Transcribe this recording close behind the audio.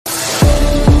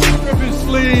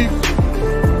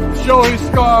show his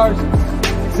scars,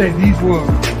 and say these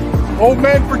wounds. Old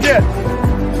men forget,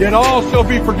 yet all shall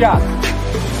be forgotten.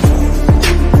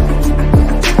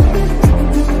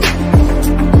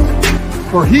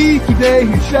 For he today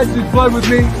who sheds his blood with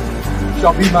me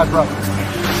shall be my brother.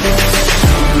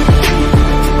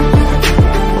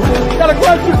 Got a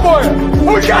question for you.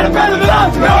 Who's got it better than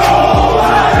us?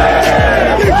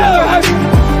 Nobody! Each other has...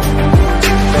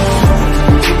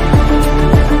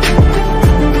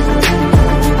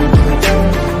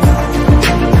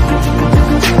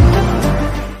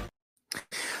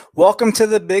 Welcome to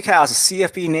the Big House,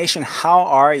 CFB Nation. How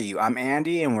are you? I'm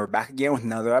Andy, and we're back again with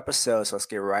another episode, so let's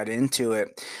get right into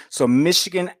it. So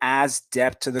Michigan adds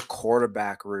depth to the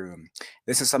quarterback room.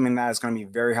 This is something that is going to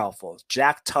be very helpful.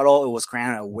 Jack Tuttle was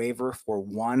granted a waiver for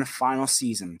one final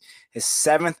season, his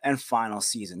seventh and final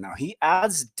season. Now, he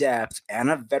adds depth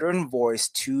and a veteran voice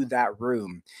to that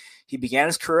room. He began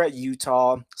his career at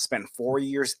Utah, spent 4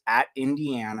 years at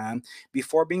Indiana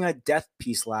before being a depth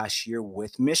piece last year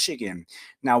with Michigan.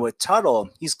 Now with Tuttle,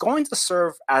 he's going to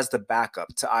serve as the backup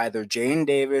to either Jaden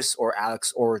Davis or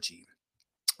Alex Orji.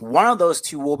 One of those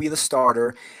two will be the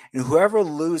starter, and whoever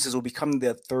loses will become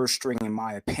the third string, in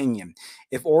my opinion.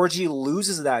 If Orji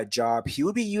loses that job, he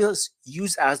would be used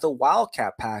as the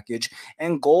wildcat package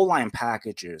and goal line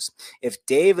packages. If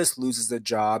Davis loses the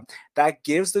job, that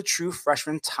gives the true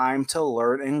freshman time to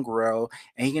learn and grow,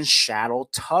 and he can shadow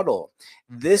Tuttle.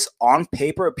 This on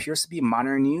paper appears to be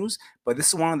minor news, but this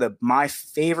is one of my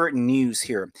favorite news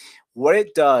here. What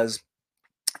it does,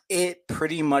 it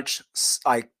pretty much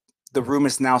the room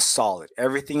is now solid.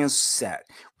 Everything is set.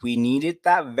 We needed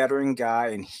that veteran guy,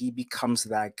 and he becomes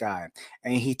that guy.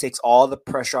 And he takes all the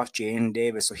pressure off Jaden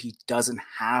Davis, so he doesn't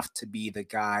have to be the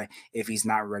guy if he's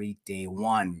not ready day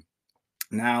one.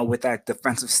 Now, with that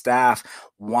defensive staff,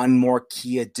 one more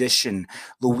key addition.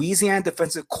 Louisiana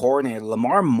defensive coordinator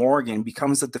Lamar Morgan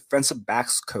becomes the defensive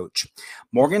backs coach.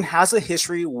 Morgan has a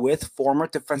history with former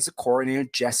defensive coordinator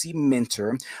Jesse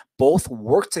Minter. Both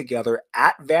worked together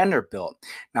at Vanderbilt.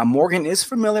 Now, Morgan is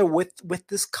familiar with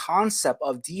this concept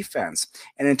of defense.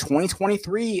 And in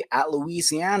 2023 at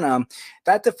Louisiana,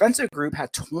 that defensive group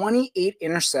had 28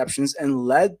 interceptions and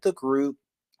led the group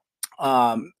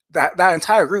That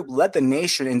entire group led the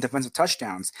nation in defensive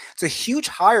touchdowns. It's a huge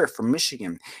hire for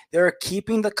Michigan. They're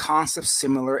keeping the concept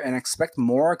similar and expect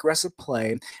more aggressive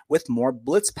play with more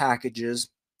blitz packages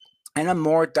and a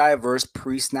more diverse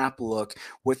pre-snap look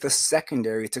with the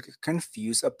secondary to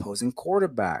confuse opposing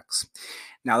quarterbacks.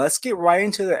 Now let's get right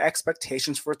into the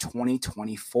expectations for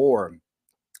 2024.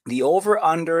 The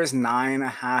over-under is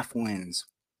 9.5 wins.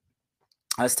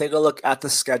 Let's take a look at the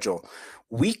schedule.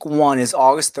 Week 1 is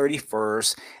August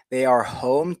 31st. They are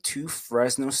home to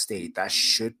Fresno State. That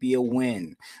should be a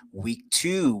win. Week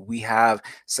 2, we have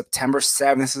September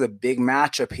 7th. This is a big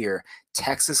matchup here.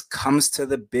 Texas comes to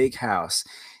the Big House.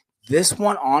 This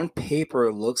one on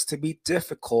paper looks to be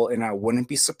difficult, and I wouldn't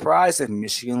be surprised if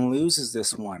Michigan loses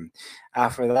this one.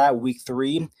 After that, week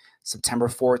 3, September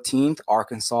 14th,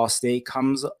 Arkansas State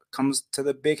comes to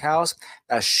the Big House.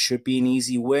 That should be an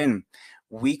easy win.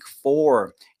 Week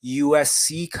 4,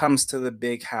 USC comes to the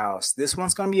Big House. This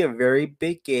one's going to be a very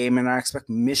big game, and I expect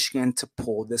Michigan to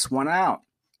pull this one out.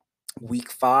 Week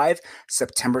 5,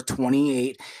 September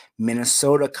 28,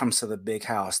 Minnesota comes to the Big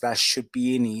House. That should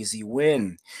be an easy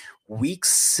win. Week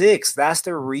 6, that's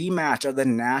the rematch of the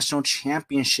national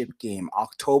championship game,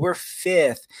 October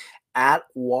 5th at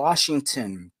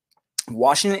Washington.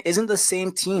 Washington isn't the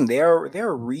same team.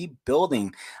 They're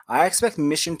rebuilding. I expect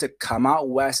Michigan to come out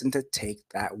west and to take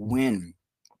that win.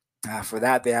 After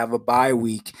that, they have a bye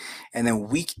week. And then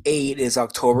week 8 is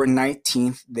October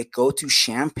 19th. They go to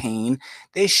Champaign.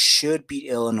 They should beat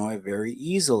Illinois very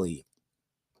easily.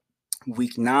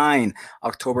 Week 9,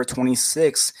 October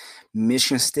 26th,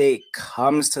 Michigan State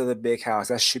comes to the Big House.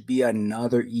 That should be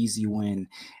another easy win.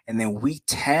 And then week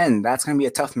 10, that's going to be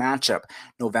a tough matchup.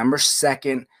 November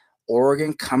 2nd,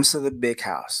 Oregon comes to the Big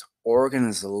House. Oregon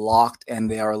is locked and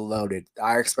they are loaded.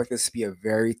 I expect this to be a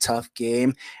very tough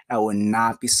game. I would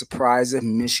not be surprised if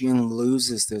Michigan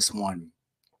loses this one.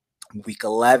 Week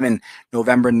 11,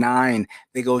 November 9,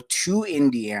 they go to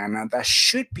Indiana. That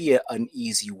should be an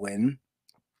easy win.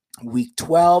 Week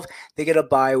 12, they get a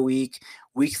bye week.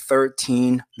 Week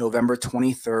 13, November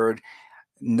 23rd,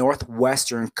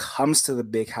 Northwestern comes to the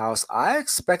Big House. I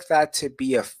expect that to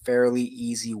be a fairly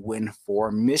easy win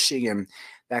for Michigan.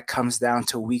 That comes down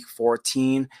to week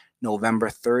 14, November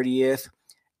 30th,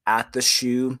 at the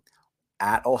Shoe,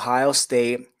 at Ohio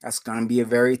State. That's going to be a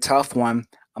very tough one.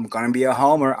 I'm going to be a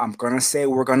homer. I'm going to say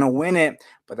we're going to win it,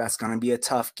 but that's going to be a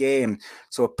tough game.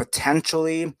 So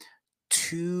potentially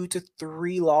 2 to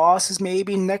 3 losses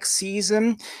maybe next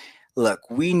season. Look,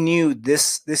 we knew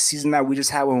this season that we just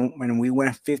had when we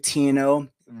went 15-0,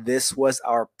 this was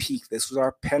our peak. This was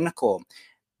our pinnacle.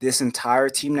 This entire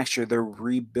team next year, they're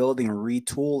rebuilding,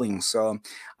 retooling. So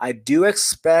I do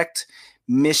expect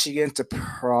Michigan to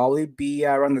probably be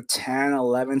around the 10,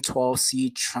 11, 12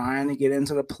 seed, trying to get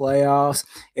into the playoffs.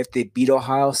 If they beat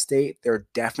Ohio State, they're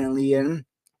definitely in.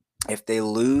 If they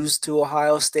lose to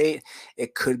Ohio State,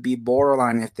 it could be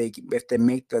borderline if they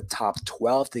make the top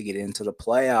 12 to get into the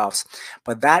playoffs.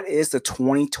 But that is the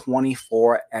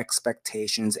 2024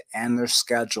 expectations and their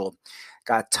schedule.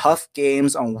 Got tough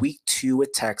games on week 2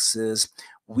 with Texas,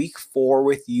 week 4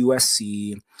 with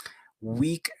USC,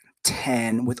 week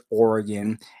 10 with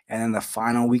Oregon, and then the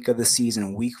final week of the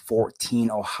season, week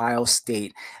 14, Ohio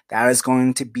State. That is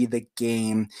going to be the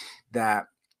game that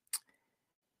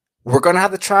we're going to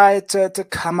have to try to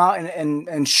come out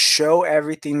and show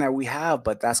everything that we have,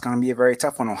 but that's going to be a very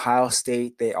tough one. Ohio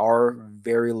State, they are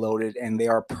very loaded and they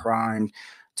are primed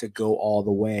to go all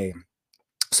the way.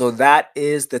 So that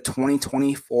is the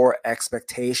 2024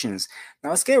 expectations.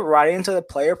 Now let's get right into the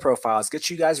player profiles. Get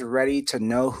you guys ready to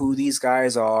know who these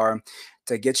guys are,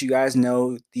 to get you guys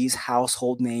know these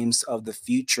household names of the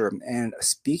future. And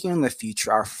speaking of the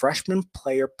future, our freshman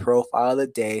player profile of the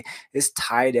day is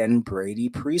tight end Brady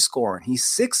Prescorn. He's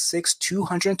 6'6",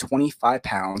 225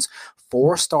 pounds,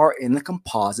 4-star in the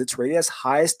composites, rated as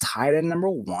high as tight end number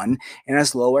 1 and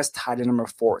as low as tight end number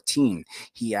 14.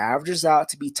 He averages out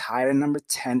to be tight end number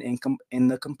 10 in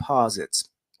the composites.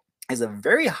 Is a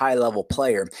very high level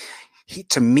player.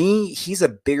 To me, he's a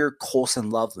bigger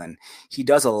Colson Loveland. He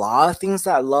does a lot of things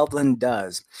that Loveland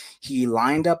does. He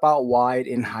lined up out wide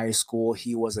in high school.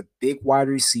 He was a big wide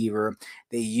receiver.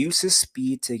 They use his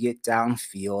speed to get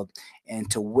downfield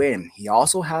and to win. He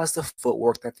also has the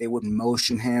footwork that they would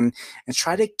motion him and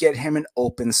try to get him in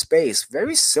open space,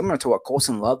 very similar to what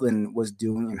Colson Loveland was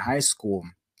doing in high school.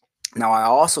 Now, I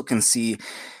also can see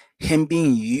him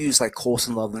being used like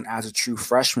Colson Loveland as a true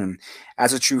freshman.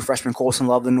 As a true freshman, Colson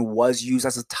Loveland was used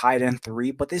as a tight end 3,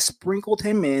 but they sprinkled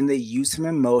him in. They used him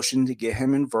in motion to get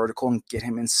him in vertical and get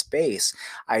him in space.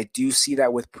 I do see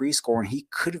that with Prescorn. He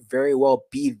could very well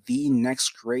be the next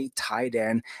great tight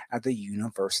end at the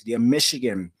University of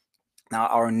Michigan. Now,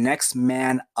 our next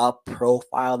man up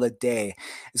profile of the day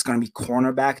is going to be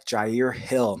cornerback Jair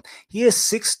Hill. He is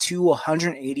 6'2",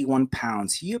 181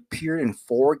 pounds. He appeared in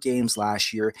 4 games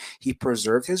last year. He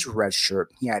preserved his red shirt.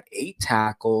 He had 8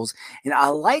 tackles, and I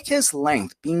like his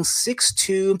length. Being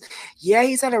 6'2", yeah,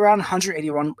 he's at around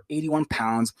 181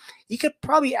 pounds. He could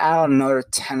probably add on another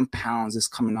 10 pounds this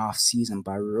coming off season,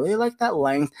 but I really like that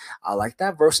length. I like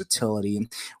that versatility.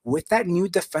 With that new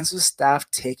defensive staff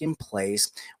taking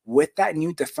place, with that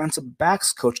new defensive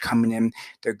backs coach coming in,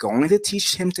 they're going to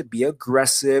teach him to be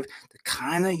aggressive, to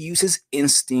kind of use his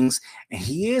instincts, and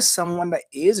he is someone that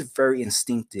is very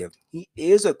instinctive. He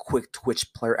is a quick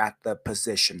twitch player at the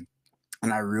position.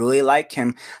 And I really like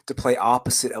him to play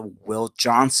opposite of Will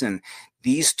Johnson.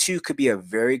 These two could be a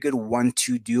very good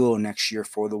 1-2 duo next year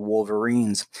for the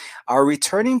Wolverines. Our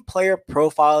returning player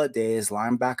profile of the day is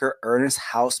linebacker Ernest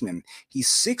Hausman. He's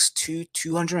 6'2",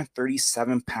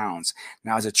 237 pounds.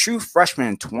 Now, as a true freshman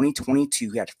in 2022,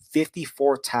 he had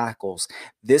 54 tackles.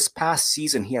 This past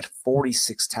season, he had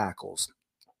 46 tackles.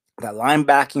 That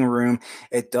linebacking room,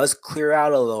 it does clear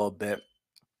out a little bit.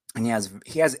 And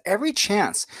he has every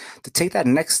chance to take that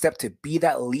next step to be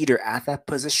that leader at that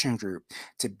position group,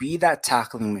 to be that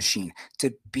tackling machine,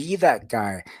 to be that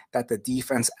guy that the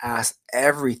defense asks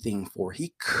everything for.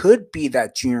 He could be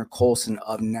that Junior Colson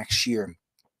of next year.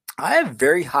 I have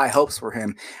very high hopes for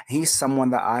him. He's someone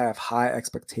that I have high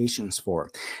expectations for.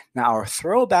 Now, our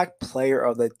throwback player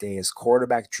of the day is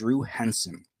quarterback Drew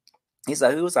Henson. He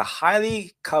was a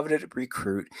highly coveted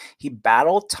recruit. He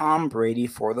battled Tom Brady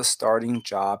for the starting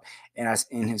job and as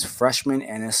in his freshman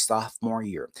and his sophomore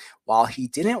year. While he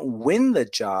didn't win the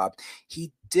job,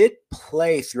 he did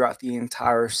play throughout the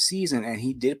entire season and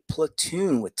he did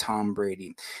platoon with Tom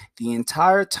Brady. The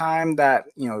entire time that,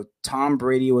 Tom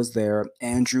Brady was there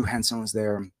and Drew Henson was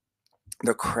there,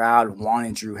 the crowd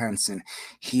wanted Drew Henson.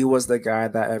 He was the guy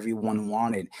that everyone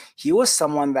wanted. He was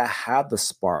someone that had the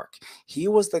spark. He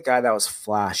was the guy that was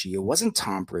flashy. It wasn't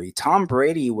Tom Brady. Tom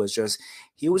Brady was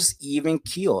he was even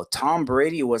keel. Tom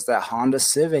Brady was that Honda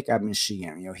Civic at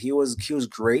Michigan. He was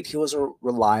great. He was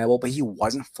reliable, but he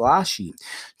wasn't flashy.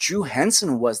 Drew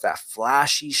Henson was that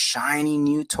flashy, shiny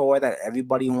new toy that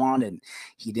everybody wanted.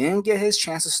 He didn't get his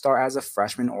chance to start as a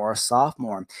freshman or a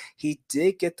sophomore. He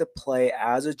did get to play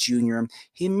as a junior.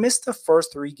 He missed the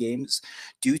first 3 games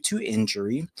due to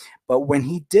injury, but when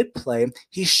he did play,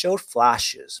 he showed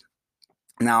flashes.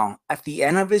 Now, at the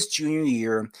end of his junior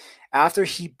year, after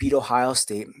he beat Ohio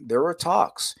State, there were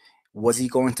talks. Was he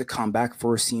going to come back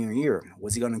for his senior year?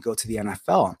 Was he going to go to the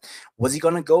NFL? Was he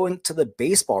going to go into the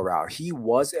baseball route? He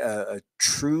was a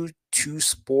true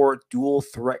two-sport,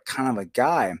 dual-threat kind of a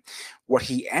guy. What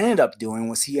he ended up doing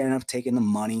was he ended up taking the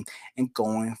money and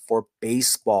going for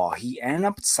baseball. He ended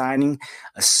up signing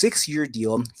a 6-year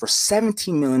deal for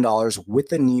 $17 million with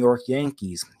the New York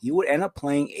Yankees. He would end up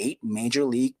playing 8 Major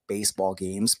League Baseball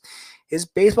games. His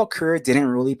baseball career didn't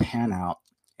really pan out.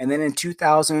 And then in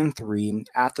 2003,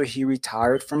 after he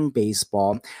retired from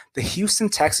baseball, the Houston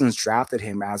Texans drafted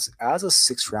him as a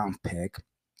 6th-round pick.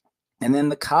 And then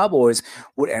the Cowboys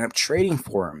would end up trading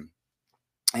for him.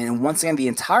 And once again, the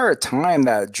entire time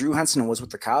that Drew Henson was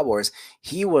with the Cowboys,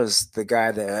 he was the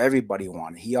guy that everybody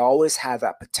wanted. He always had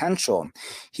that potential.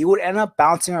 He would end up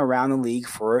bouncing around the league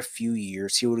for a few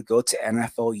years. He would go to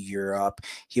NFL Europe.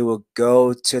 He would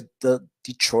go to the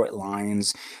Detroit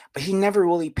Lions, but he never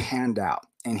really panned out.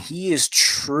 And he is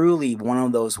truly one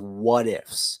of those what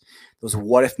ifs. Those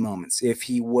what if moments. If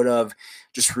he would have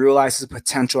just realized his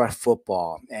potential at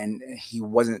football and he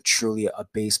wasn't truly a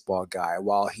baseball guy,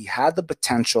 while he had the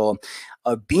potential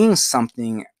of being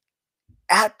something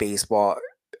at baseball,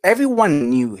 everyone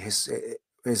knew his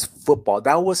football.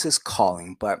 That was his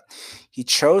calling, but he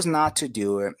chose not to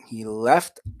do it. He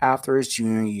left after his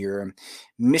junior year.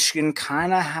 Michigan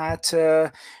kind of had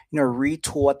to,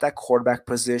 retool at that quarterback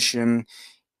position.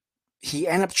 He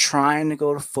ended up trying to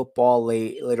go to football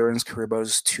later in his career, but it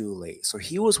was too late. So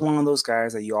he was one of those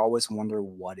guys that you always wonder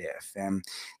what if. And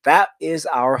that is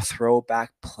our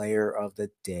throwback player of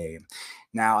the day.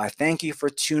 Now, I thank you for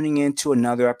tuning in to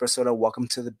another episode of Welcome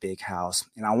to the Big House.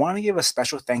 And I want to give a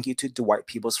special thank you to Dwight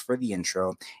Peebles for the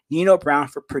intro, Nino Brown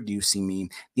for producing me,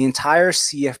 the entire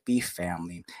CFB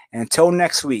family. And until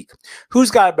next week,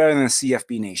 who's got it better than the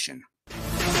CFB Nation?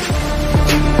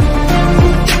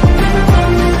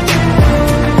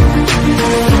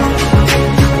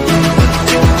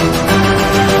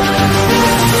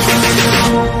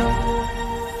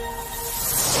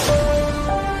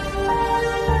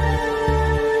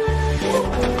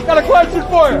 Got a question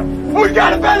for you. Who's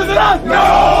got it better than us?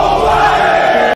 No way!